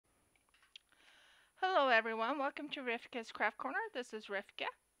everyone, welcome to Rivka's Craft Corner. This is Rivka,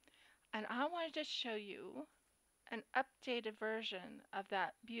 and I wanted to show you an updated version of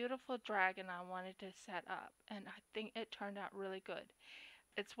that beautiful dragon I wanted to set up, and I think it turned out really good.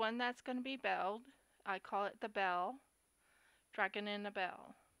 It's one that's going to be belled. I call it the bell, dragon in a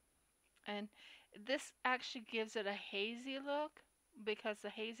bell. And this actually gives it a hazy look, because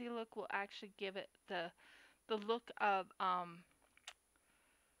the hazy look will actually give it the look of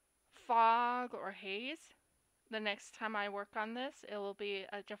fog or haze. The next time I work on this, it will be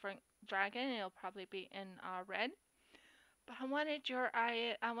a different dragon. It'll probably be in red. But I wanted your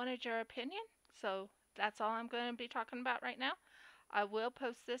opinion, so that's all I'm going to be talking about right now. I will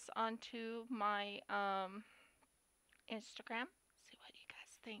post this onto my Instagram. See what you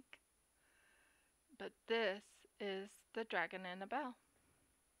guys think. But this is the dragon and the bell.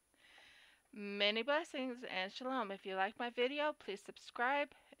 Many blessings and shalom. If you like my video, please subscribe.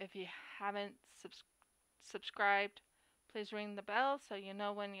 If you haven't subscribed, please ring the bell so you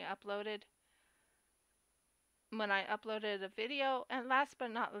know when I uploaded a video. And last but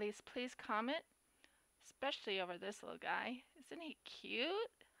not least, please comment, especially over this little guy. Isn't he cute?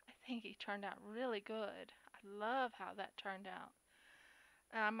 I think he turned out really good. I love how that turned out.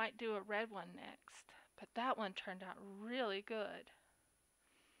 And I might do a red one next, but that one turned out really good.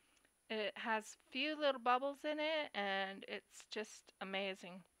 It has few little bubbles in it, and it's just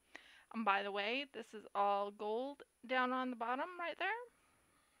amazing. And by the way, this is all gold down on the bottom right there.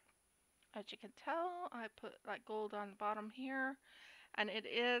 As you can tell, I put like gold on the bottom here, and it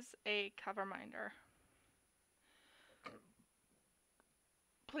is a cover minder.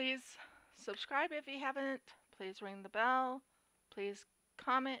 Please subscribe if you haven't. Please ring the bell. Please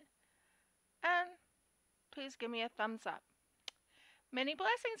comment, and please give me a thumbs up. Many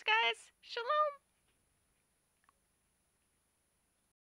blessings, guys. Shalom.